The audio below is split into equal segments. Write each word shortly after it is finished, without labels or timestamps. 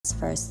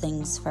First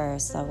things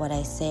first. What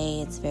I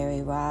say, it's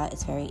very raw,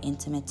 it's very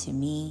intimate to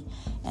me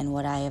and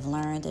what I have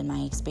learned in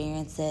my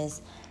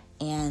experiences.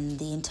 And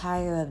the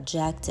entire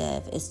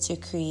objective is to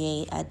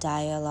create a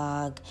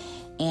dialogue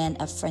and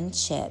a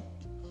friendship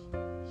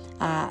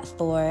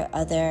for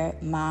other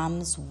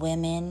moms,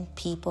 women,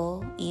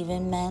 people,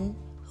 even men,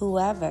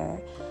 whoever,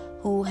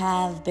 who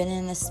have been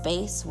in a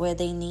space where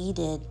they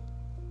needed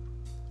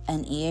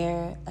an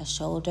ear, a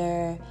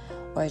shoulder,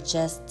 or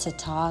just to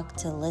talk,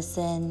 to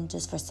listen,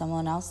 just for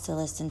someone else to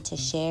listen, to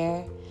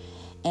share,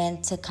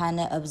 and to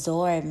kind of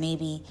absorb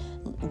maybe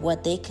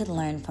what they could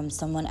learn from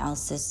someone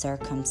else's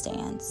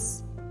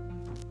circumstance.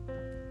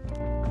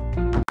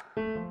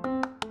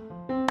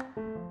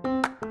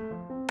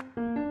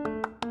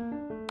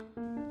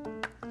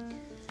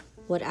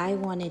 What I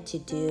wanted to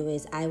do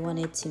is I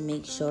wanted to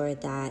make sure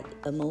that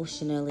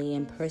emotionally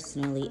and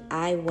personally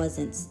I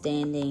wasn't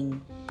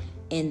standing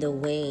in the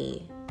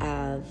way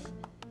of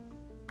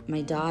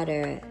my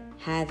daughter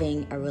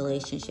having a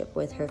relationship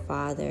with her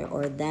father,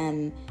 or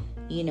them,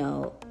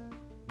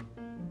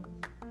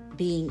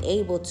 being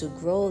able to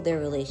grow their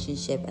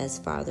relationship as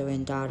father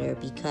and daughter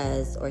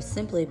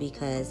simply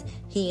because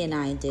he and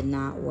I did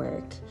not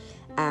work.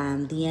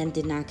 The end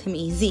did not come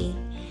easy.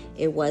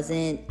 It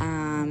wasn't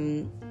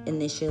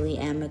initially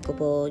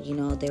amicable.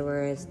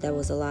 There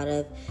was a lot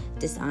of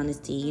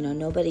dishonesty.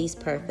 Nobody's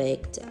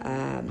perfect.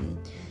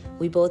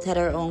 We both had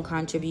our own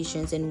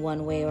contributions in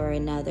one way or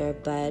another,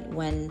 but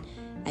when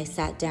I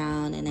sat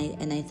down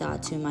and I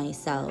thought to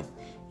myself,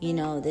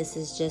 this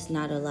is just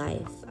not a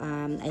life.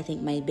 I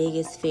think my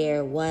biggest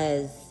fear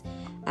was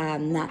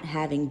not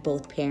having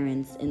both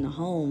parents in the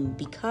home,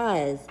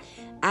 because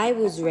I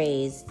was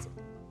raised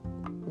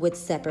with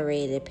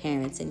separated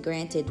parents, and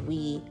granted,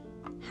 we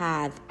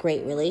have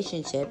great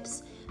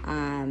relationships.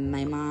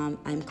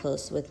 I'm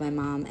close with my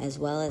mom as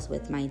well as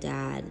with my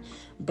dad,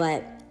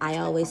 but I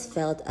always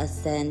felt a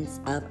sense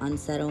of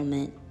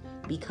unsettlement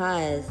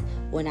because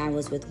when I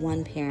was with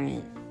one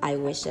parent, I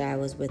wished that I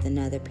was with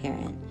another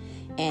parent.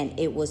 And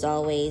it was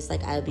always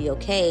like I would be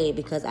okay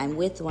because I'm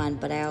with one,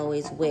 but I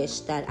always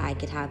wished that I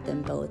could have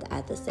them both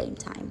at the same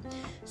time.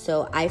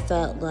 So I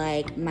felt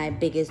like my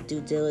biggest due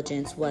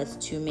diligence was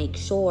to make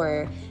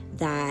sure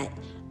that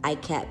I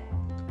kept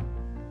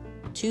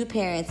two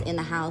parents in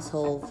the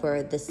household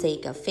for the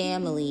sake of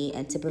family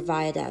and to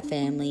provide that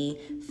family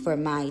for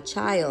my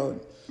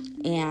child.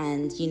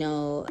 And,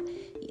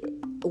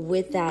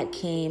 with that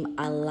came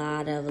a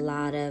lot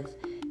of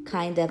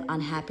kind of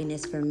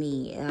unhappiness for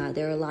me.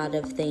 There are a lot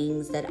of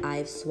things that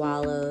I've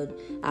swallowed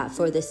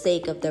for the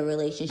sake of the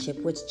relationship,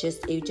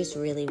 it just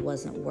really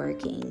wasn't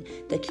working.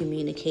 The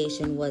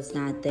communication was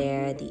not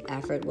there. The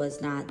effort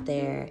was not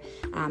there.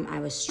 I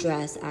was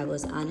stressed. I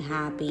was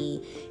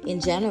unhappy in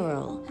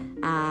general.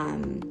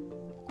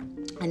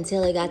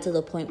 Until it got to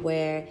the point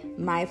where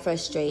my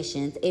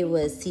frustrations, it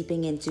was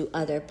seeping into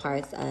other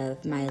parts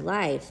of my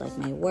life, like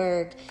my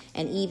work,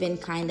 and even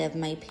kind of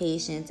my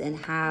patience and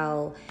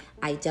how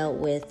I dealt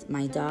with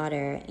my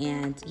daughter.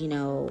 And,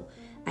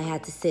 I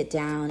had to sit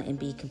down and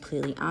be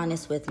completely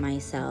honest with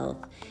myself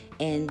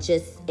and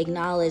just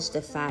acknowledge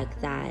the fact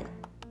that,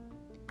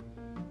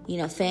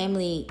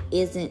 family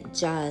isn't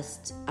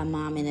just a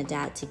mom and a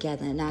dad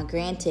together. Now,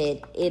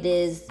 granted, it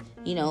is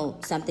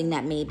something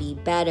that may be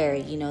better,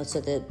 so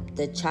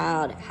the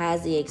child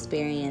has the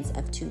experience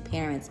of two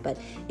parents. But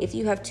if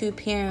you have two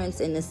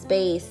parents in a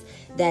space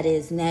that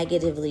is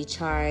negatively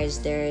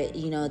charged,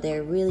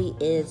 there really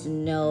is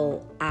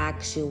no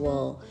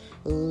actual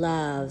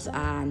love.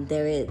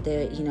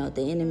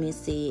 The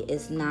intimacy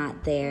is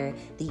not there.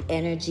 The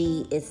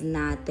energy is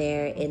not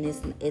there, and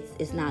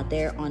it's not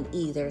there on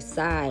either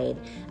side.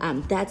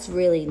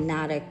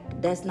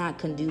 That's not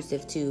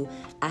conducive to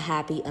a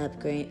happy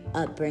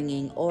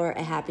upbringing or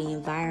a happy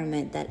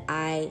environment that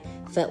I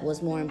felt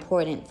was more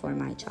important for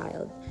my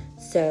child.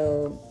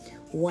 So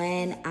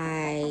when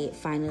I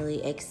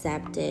finally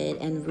accepted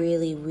and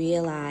really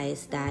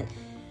realized that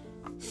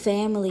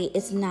family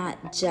is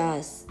not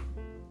just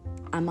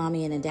a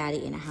mommy and a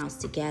daddy in a house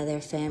together.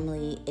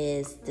 Family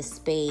is the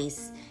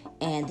space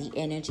and the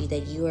energy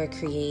that you are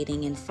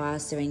creating and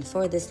fostering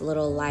for this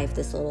little life,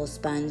 this little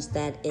sponge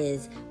that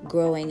is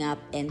growing up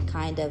and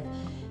kind of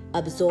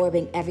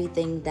absorbing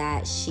everything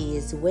that she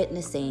is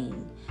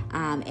witnessing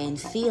and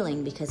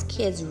feeling, because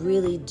kids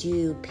really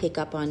do pick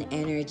up on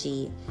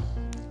energy.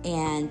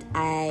 And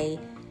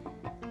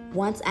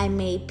once I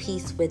made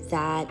peace with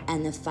that,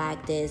 and the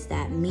fact is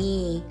that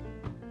me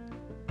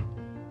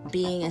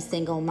being a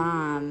single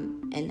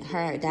mom and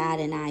her dad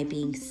and I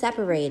being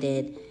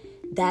separated,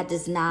 that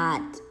does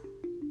not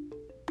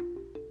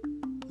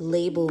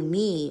label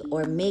me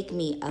or make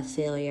me a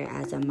failure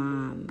as a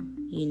mom.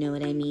 You know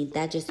what I mean?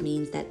 That just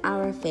means that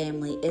our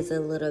family is a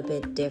little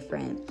bit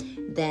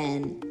different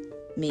than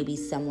maybe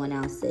someone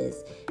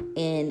else's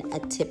in a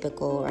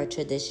typical or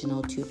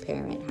traditional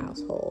two-parent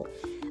household.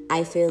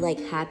 I feel like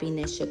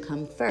happiness should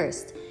come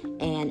first.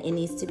 And it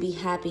needs to be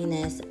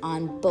happiness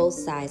on both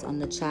sides, on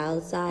the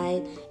child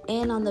side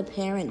and on the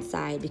parent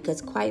side.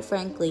 Because quite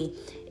frankly,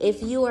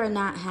 if you are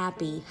not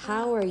happy,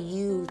 how are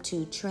you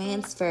to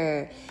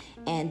transfer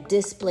and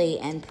display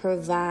and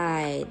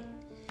provide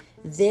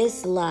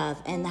this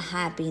love and the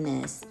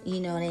happiness, you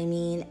know what I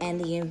mean, and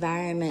the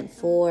environment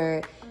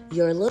for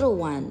your little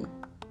one?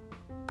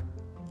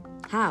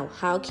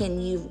 How can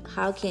you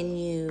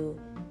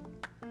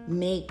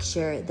make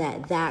sure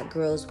that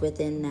grows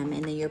within them,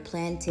 and that you're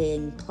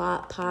planting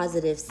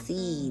positive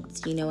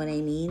seeds, you know what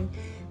I mean?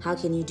 How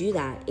can you do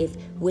that if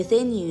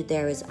within you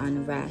there is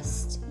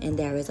unrest and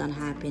there is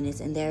unhappiness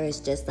and there is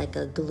just like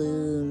a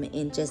gloom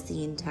in just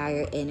the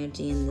entire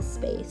energy in the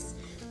space?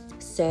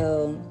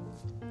 So,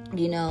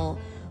 you know,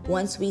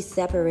 once we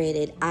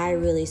separated, I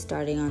really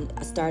started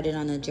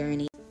on a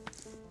journey.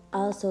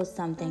 Also,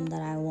 something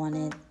that I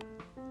wanted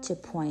to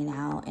point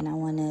out and I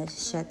want to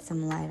shed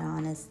some light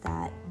on is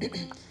that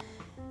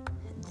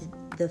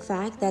the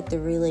fact that the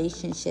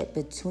relationship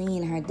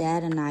between her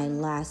dad and I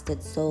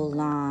lasted so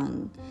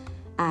long,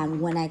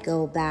 when I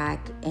go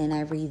back and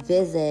I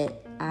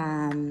revisit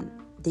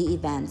the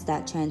events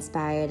that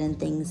transpired and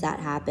things that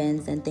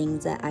happened and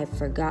things that I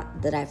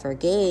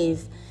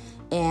forgave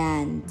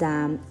and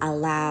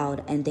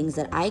allowed, and things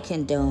that I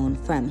condoned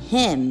from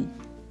him,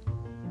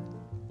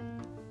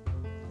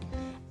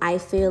 I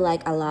feel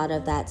like a lot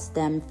of that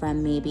stemmed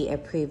from maybe a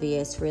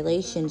previous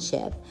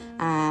relationship.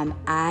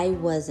 I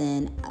was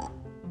in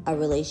a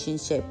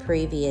relationship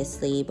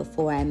previously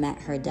before I met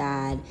her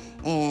dad,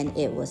 and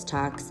it was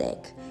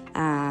toxic.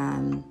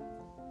 And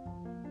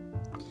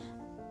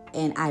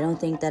I don't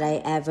think that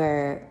I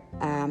ever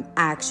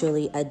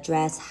actually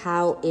addressed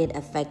how it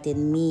affected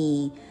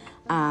me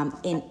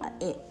in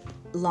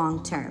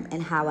long term,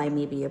 and how I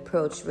maybe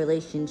approach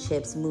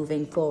relationships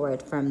moving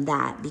forward from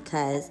that,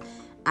 because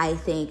I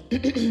think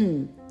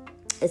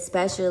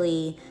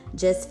especially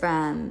just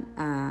from,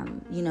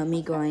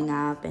 me growing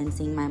up and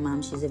seeing my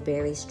mom, she's a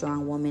very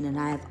strong woman, and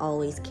I've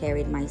always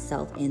carried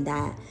myself in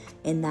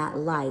that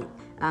light.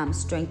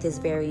 Strength is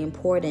very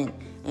important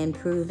in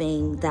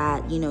proving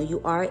that,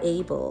 you are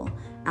able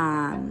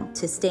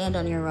to stand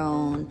on your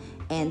own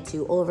and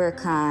to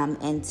overcome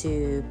and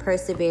to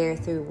persevere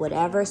through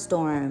whatever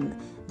storm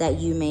that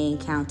you may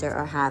encounter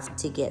or have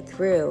to get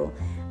through.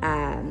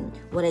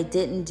 What I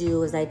didn't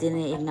do is I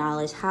didn't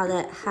acknowledge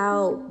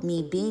how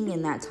me being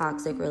in that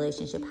toxic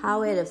relationship,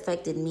 how it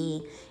affected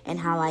me and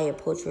how I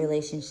approached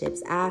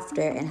relationships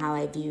after, and how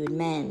I viewed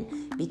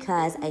men,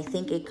 because I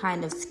think it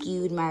kind of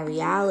skewed my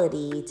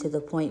reality to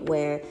the point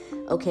where,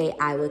 okay,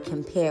 I would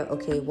compare,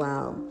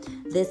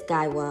 this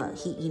guy,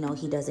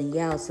 he doesn't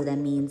yell, so that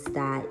means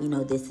that,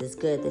 this is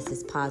good, this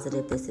is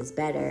positive, this is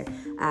better.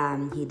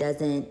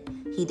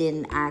 He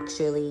didn't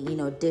actually,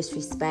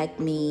 disrespect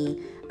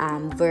me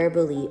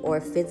verbally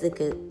or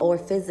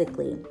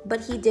physically,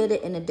 but he did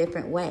it in a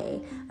different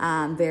way,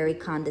 very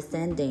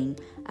condescending,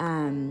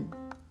 and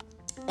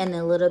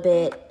a little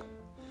bit,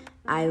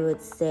 I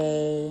would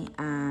say,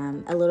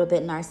 a little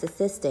bit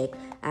narcissistic.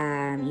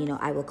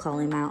 I will call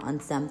him out on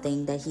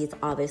something that he's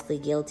obviously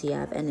guilty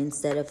of, and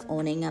instead of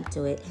owning up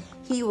to it,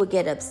 he would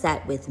get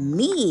upset with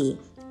me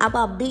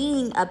about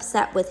being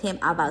upset with him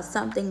about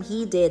something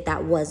he did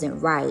that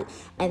wasn't right.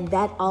 And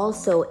that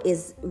also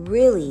is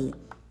really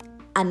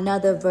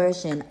another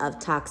version of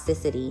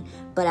toxicity.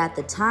 But at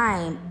the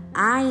time,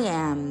 I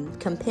am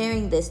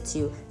comparing this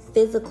to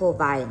physical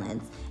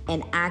violence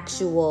and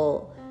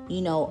actual,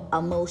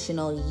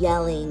 emotional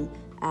yelling,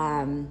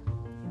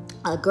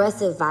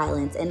 aggressive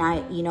violence, and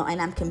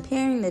I'm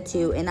comparing the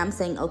two, and I'm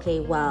saying, okay,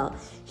 well,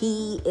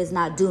 he is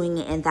not doing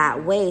it in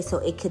that way, so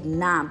it could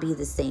not be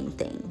the same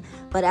thing.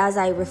 But as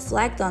I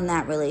reflect on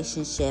that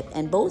relationship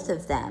and both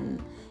of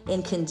them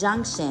in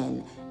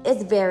conjunction,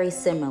 it's very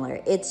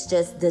similar. It's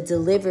just the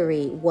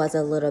delivery was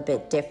a little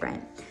bit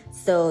different.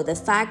 So the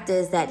fact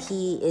is that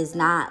he is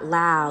not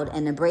loud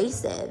and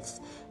abrasive.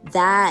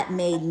 That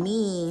made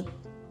me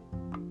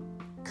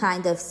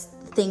kind of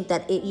think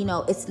that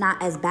it's not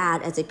as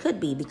bad as it could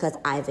be, because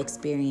I've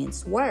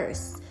experienced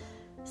worse.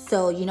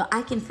 So,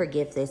 I can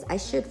forgive this. I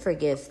should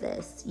forgive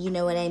this. You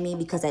know what I mean?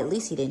 Because at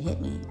least he didn't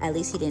hit me. At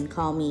least he didn't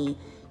call me,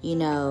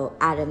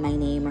 out of my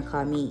name, or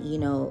call me,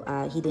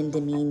 he didn't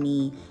demean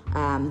me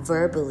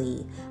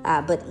verbally.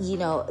 But,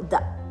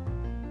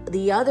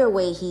 the other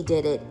way he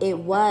did it, it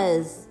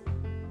was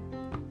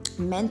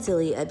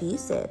mentally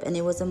abusive, and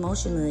it was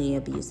emotionally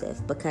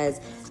abusive,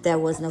 because there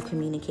was no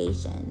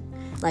communication.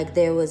 Like,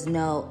 there was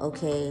no,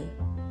 okay,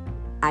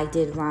 I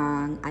did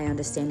wrong, I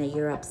understand that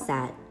you're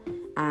upset,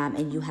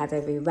 and you have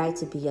every right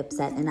to be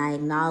upset, and I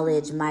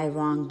acknowledge my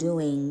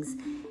wrongdoings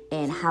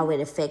and how it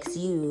affects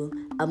you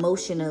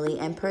emotionally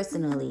and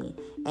personally,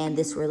 and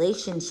this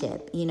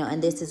relationship,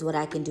 and this is what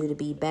I can do to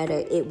be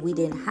better. We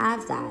didn't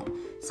have that.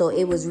 So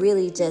it was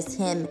really just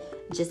him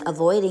just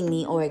avoiding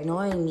me or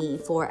ignoring me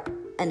for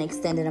an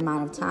extended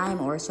amount of time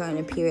or a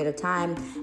certain period of time.